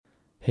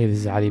Hey, this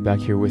is Adi back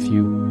here with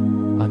you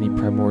on the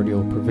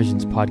Primordial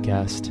Provisions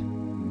podcast.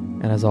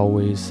 And as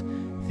always,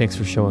 thanks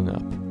for showing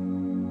up.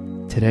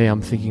 Today I'm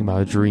thinking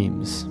about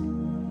dreams.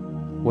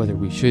 Whether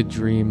we should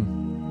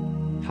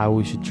dream, how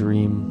we should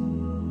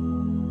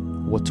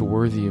dream, what's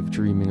worthy of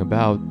dreaming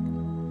about,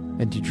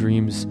 and do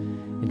dreams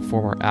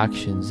inform our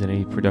actions in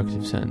any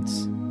productive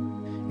sense?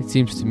 It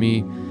seems to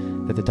me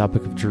that the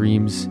topic of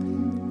dreams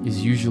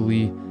is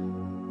usually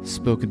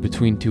spoken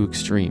between two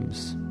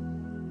extremes.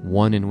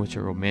 One in which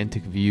a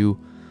romantic view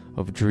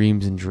of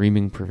dreams and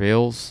dreaming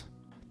prevails,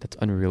 that's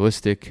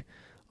unrealistic,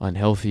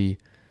 unhealthy,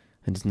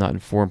 and does not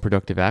inform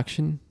productive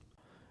action.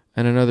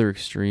 And another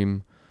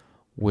extreme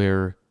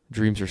where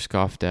dreams are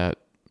scoffed at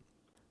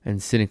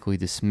and cynically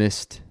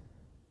dismissed,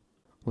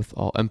 with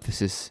all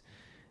emphasis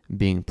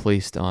being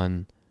placed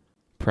on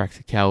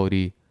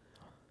practicality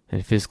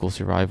and physical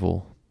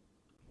survival,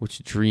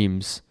 which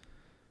dreams,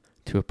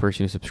 to a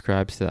person who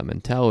subscribes to that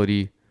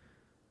mentality,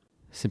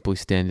 simply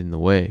stand in the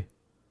way.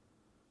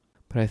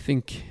 But I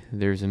think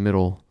there's a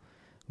middle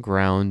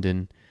ground,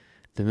 and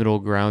the middle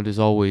ground is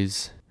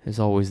always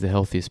the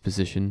healthiest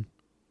position,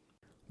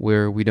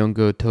 where we don't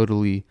go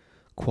totally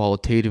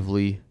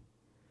qualitatively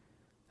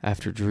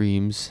after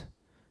dreams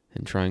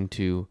and trying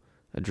to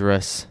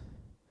address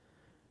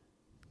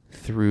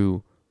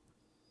through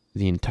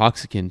the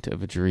intoxicant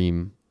of a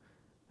dream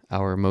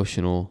our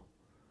emotional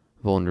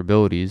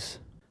vulnerabilities,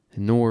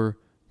 nor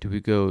do we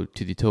go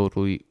to the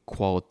totally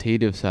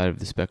qualitative side of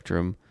the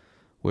spectrum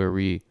where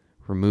we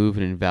remove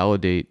and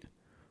invalidate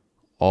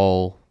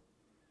all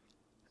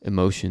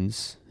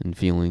emotions and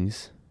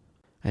feelings,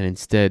 and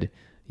instead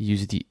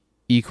use the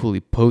equally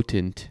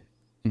potent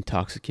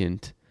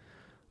intoxicant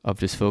of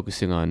just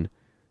focusing on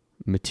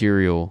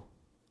material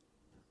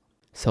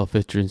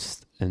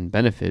self-interest and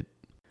benefit,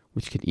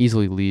 which can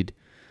easily lead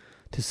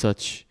to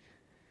such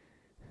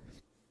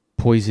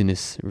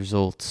poisonous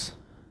results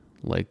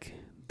like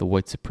the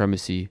white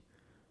supremacy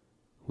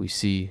we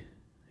see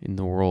in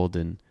the world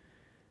and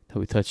that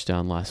we touched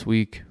on last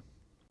week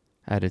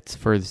at its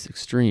furthest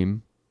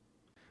extreme,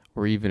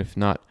 or even if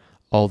not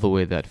all the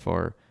way that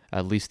far,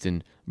 at least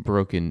in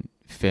broken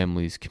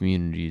families,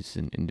 communities,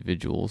 and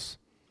individuals.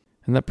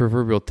 And that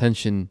proverbial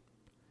tension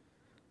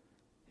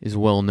is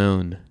well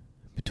known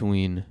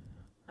between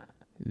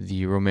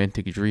the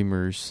romantic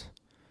dreamers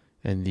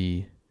and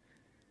the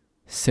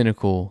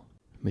cynical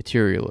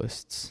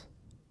materialists.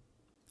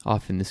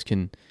 Often this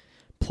can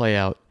play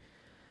out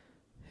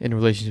in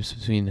relationships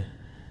between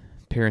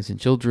parents and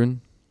children,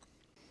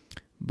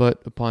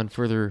 but upon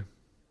further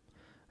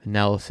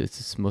analysis,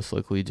 it's most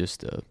likely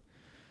just a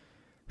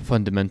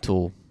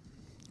fundamental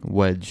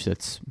wedge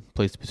that's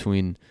placed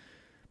between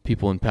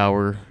people in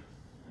power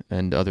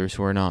and others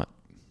who are not,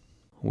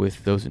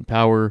 with those in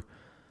power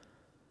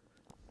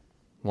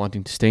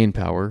wanting to stay in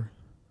power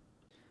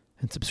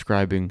and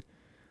subscribing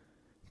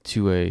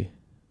to a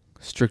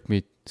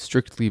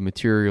strictly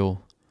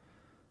material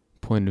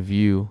point of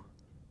view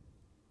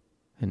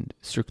and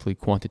strictly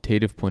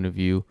quantitative point of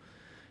view,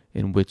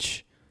 in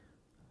which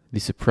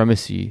the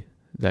supremacy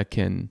that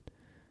can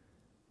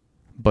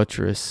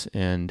buttress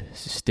and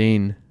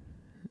sustain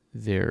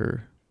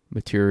their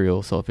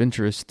material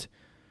self-interest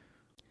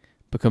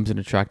becomes an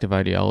attractive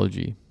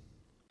ideology.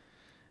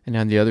 And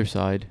on the other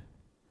side,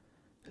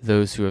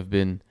 those who have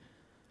been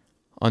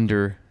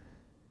under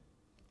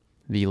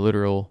the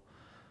literal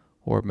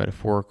or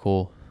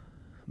metaphorical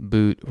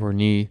boot or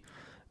knee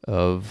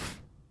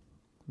of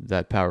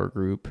that power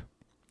group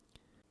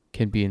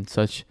can be in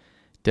such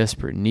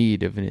desperate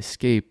need of an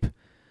escape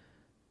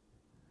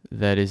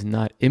that is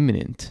not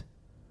imminent,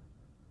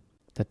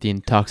 that the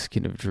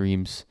intoxicant of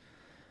dreams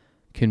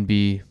can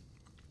be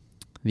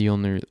the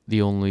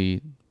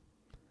only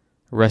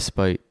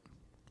respite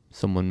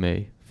someone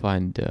may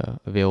find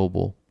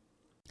available.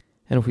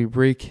 And if we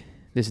break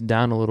this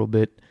down a little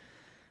bit,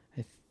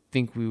 I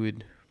think we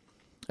would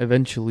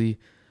eventually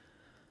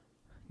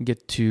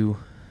get to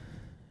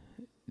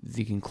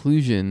the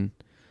conclusion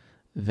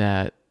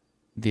that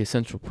the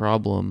essential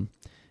problem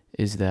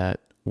is that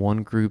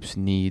one group's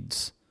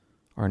needs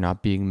are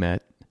not being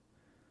met,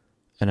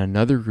 and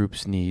another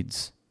group's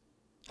needs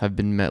have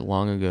been met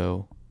long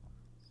ago,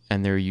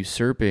 and they're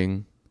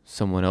usurping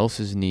someone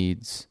else's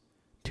needs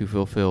to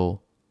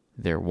fulfill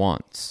their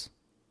wants.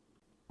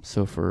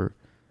 So for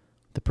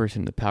the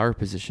person in the power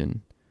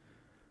position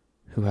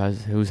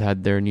who's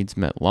had their needs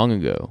met long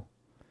ago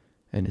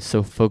and is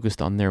so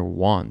focused on their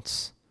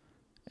wants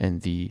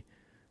and the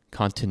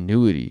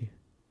continuity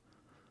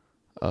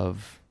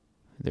of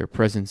their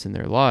presence in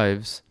their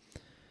lives,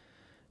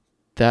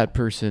 that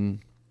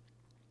person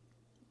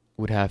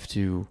would have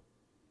to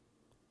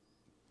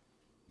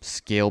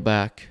scale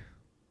back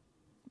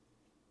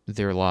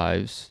their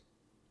lives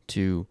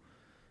to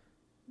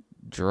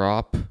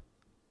drop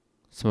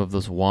some of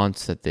those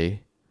wants that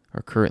they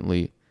are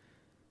currently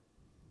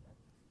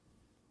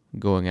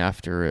going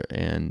after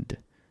and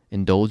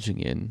indulging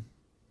in.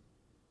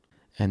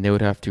 And they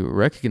would have to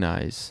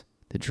recognize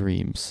the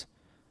dreams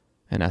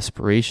and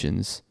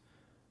aspirations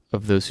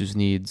of those whose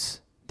needs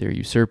they're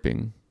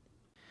usurping.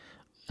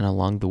 And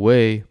along the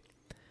way,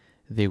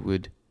 they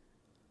would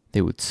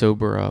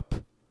sober up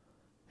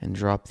and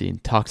drop the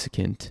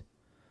intoxicant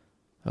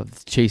of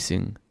the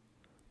chasing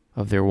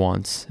of their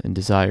wants and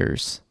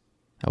desires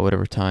at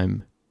whatever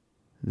time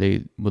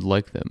they would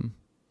like them.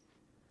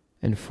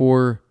 And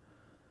for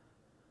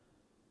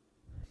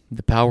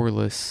the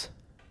powerless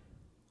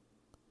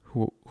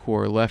who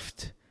are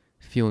left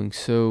feeling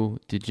so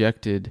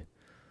dejected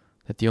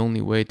that the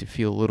only way to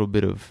feel a little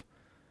bit of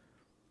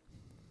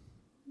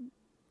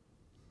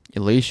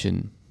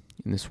elation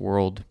in this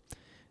world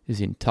is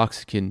the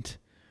intoxicant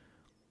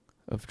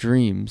of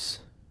dreams,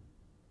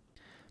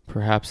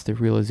 perhaps the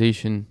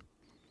realization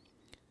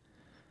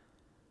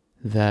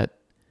that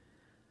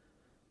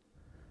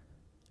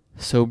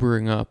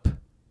sobering up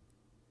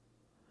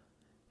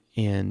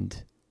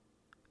and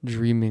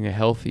dreaming a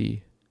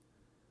healthy,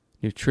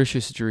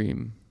 nutritious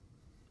dream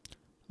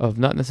of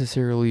not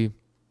necessarily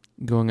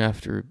going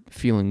after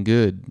feeling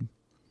good,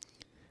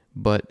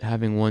 but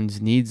having one's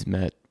needs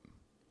met,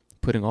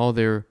 putting all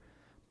their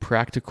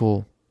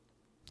practical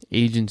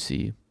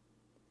agency,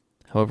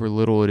 however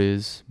little it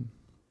is,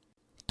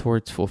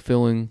 towards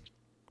fulfilling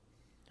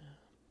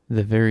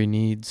the very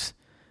needs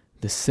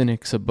the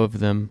cynics above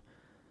them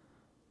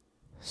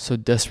so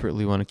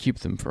desperately want to keep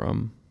them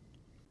from,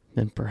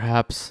 then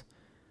perhaps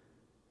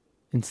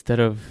instead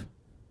of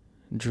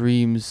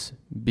dreams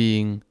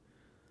being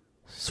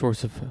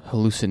source of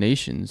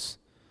hallucinations,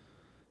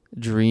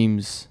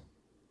 dreams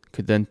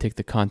could then take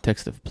the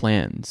context of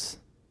plans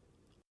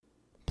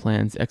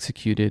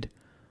executed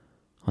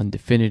on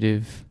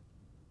definitive,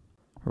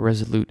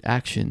 resolute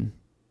action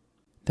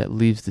that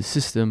leaves the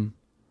system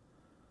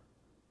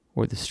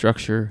or the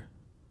structure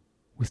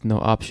with no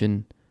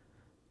option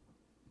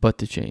but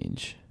to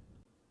change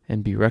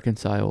and be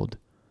reconciled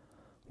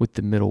with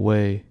the middle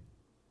way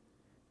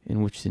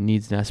in which the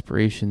needs and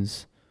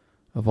aspirations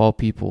of all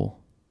people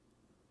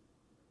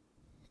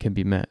can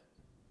be met.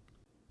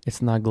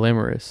 It's not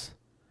glamorous,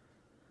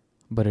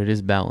 but it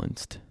is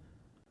balanced.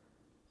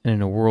 And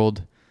in a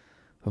world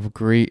of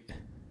great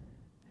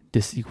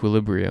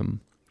disequilibrium,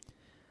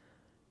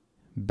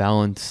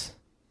 balance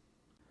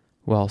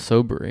while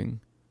sobering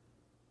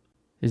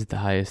is the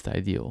highest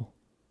ideal.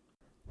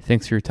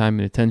 Thanks for your time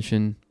and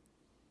attention.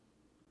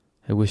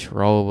 I wish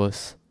for all of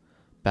us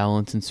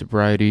balance and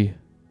sobriety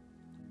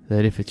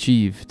that, if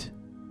achieved,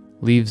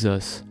 leaves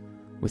us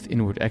with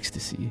inward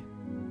ecstasy.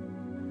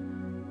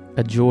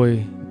 A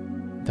joy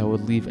that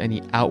would leave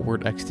any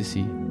outward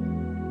ecstasy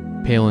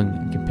paling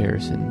in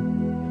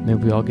comparison. May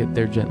we all get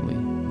there gently.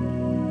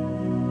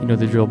 You know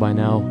the drill by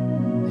now.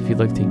 If you'd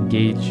like to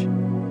engage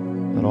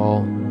at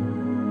all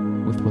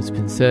with what's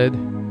been said,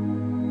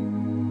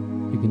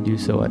 you can do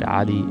so at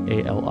Ali,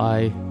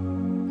 A-L-I,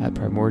 at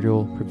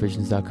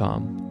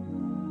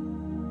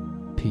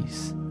primordialprovisions.com.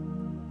 Peace.